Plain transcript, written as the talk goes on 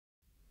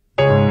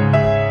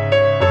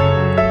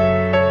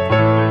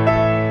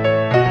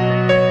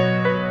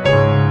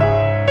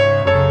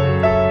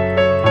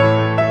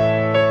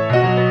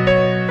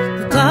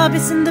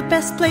isn't the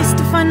best place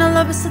to find a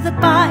lover, so the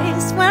bar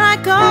is where I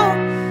go.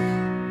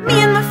 Me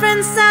and my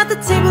friends at the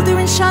table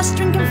doing shots,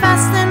 drinking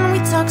fast, and we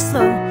talk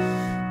slow.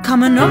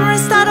 Coming over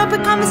and start up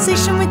a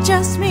conversation with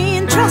just me,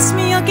 and trust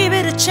me, I'll give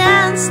it a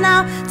chance. Now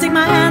take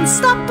my hand,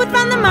 stop, put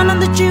random man on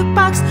the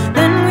jukebox,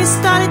 then we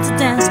started to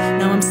dance.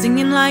 Now I'm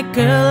singing like,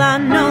 girl, I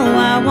know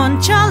I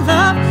want your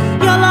love.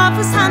 Your love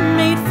was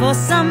handmade for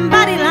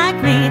somebody like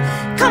me.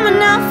 Come on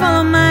now,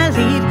 follow my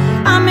lead.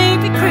 I may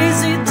be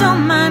crazy,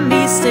 don't mind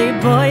me. Say,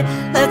 boy,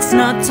 let's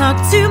not talk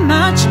too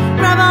much.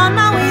 Grab on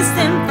my waist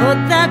and put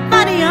that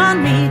body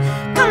on me.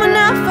 Come on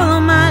now, follow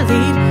my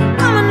lead.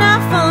 Come on now,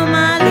 follow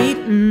my lead.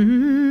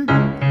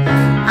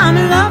 I'm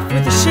in love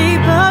with the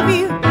shape of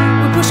you.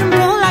 We push and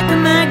pull like a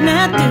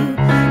magnet do.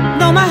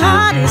 Though my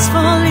heart is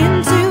falling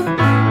too,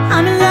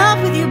 I'm in love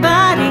with your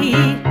body.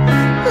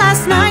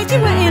 Last night you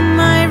were in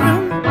my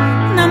room.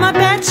 Now my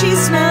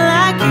bedsheets smell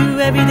like you.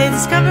 Every day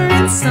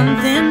discovering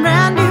something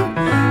brand new.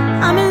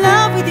 I'm in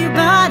love with your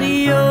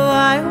body. Oh,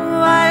 I,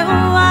 oh, I,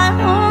 oh, I,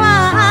 oh,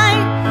 I.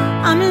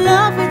 I'm in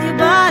love with your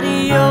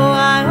body. Oh,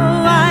 I,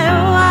 oh, I,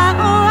 oh, I,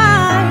 oh,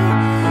 I.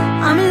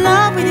 I'm in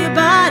love with your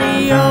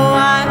body. Oh,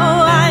 I,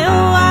 oh, I,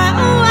 oh, I,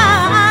 oh,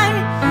 I.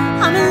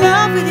 I'm in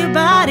love with your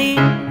body.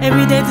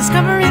 Every day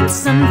discovering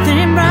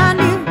something brand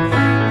new.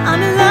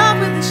 I'm in love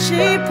with the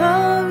shape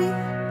of you.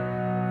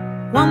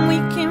 One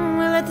weekend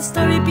we'll let the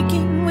story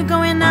begin. We're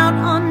going out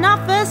on our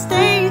first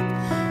date.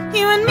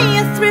 You and me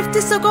are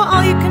thrifty, so go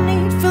all you can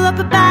eat. Fill up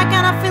a bag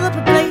and I'll fill up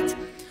a plate.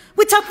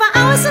 We talk for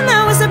hours and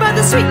hours about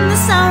the sweet and the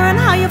sour, and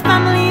how your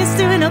family is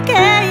doing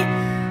okay.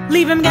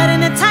 Leave him, get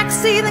in a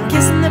taxi, then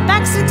kiss in the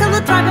backseat, tell the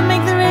driver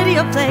make the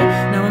radio play.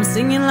 Now I'm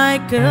singing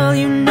like, girl,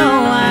 you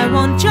know I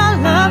want your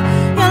love.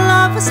 Your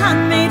love was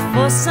handmade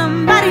for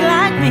somebody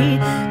like me.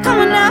 Come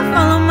on now,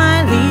 follow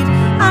my lead.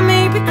 I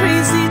may be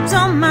crazy,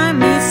 don't mind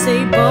me.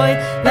 Say, boy,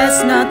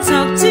 let's not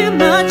talk too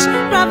much.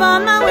 Grab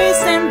on my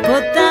waist and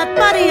put that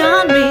body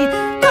on me.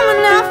 Come on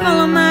now,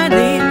 follow my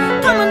lead.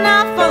 Come on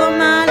now, follow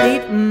my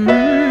lead.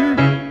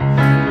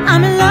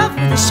 I'm in love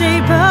with the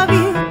shape of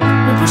you.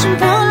 We push and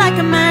pull like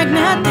a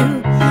magnet do.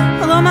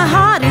 Although my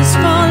heart is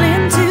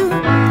falling too,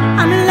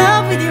 I'm in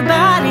love with your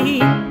body.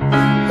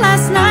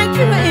 Last night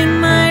you were in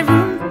my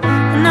room,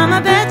 and now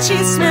my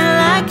bedsheets smell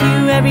like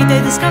you. Every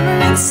day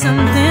discovering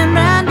something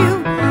brand new.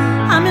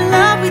 I'm in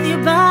love with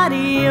your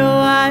body. Oh,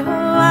 I,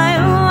 oh, I,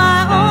 oh, I,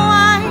 oh,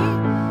 I.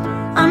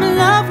 I'm in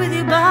love with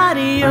your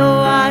body. Oh,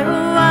 I,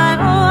 oh, I,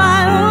 oh,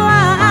 I, oh,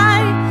 I.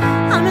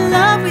 I'm in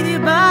love with your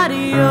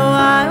body. Oh,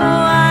 I,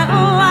 oh, I,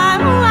 oh, I,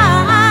 oh,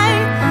 I.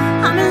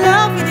 I'm in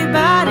love with your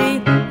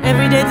body.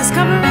 Every day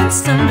discovering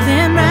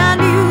something brand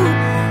new.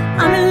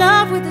 I'm in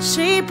love with the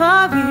shape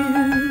of you.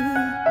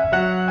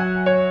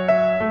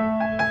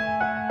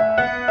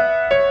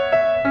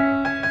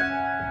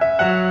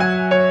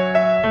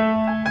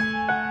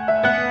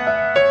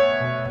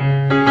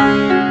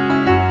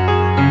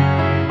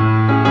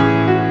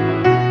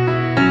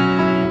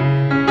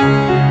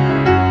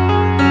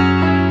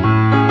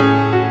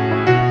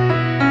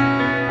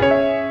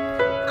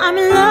 I'm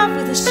in love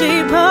with the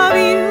shape of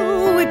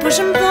you. We push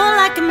and pull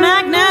like a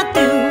magnet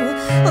do.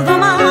 Although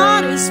my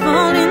heart is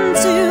falling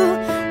too,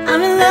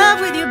 I'm in love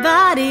with your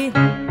body.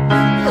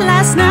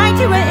 Last night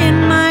you were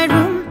in my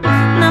room.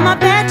 Now my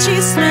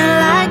bedsheets smell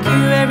like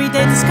you. Every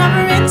day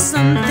discovering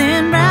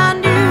something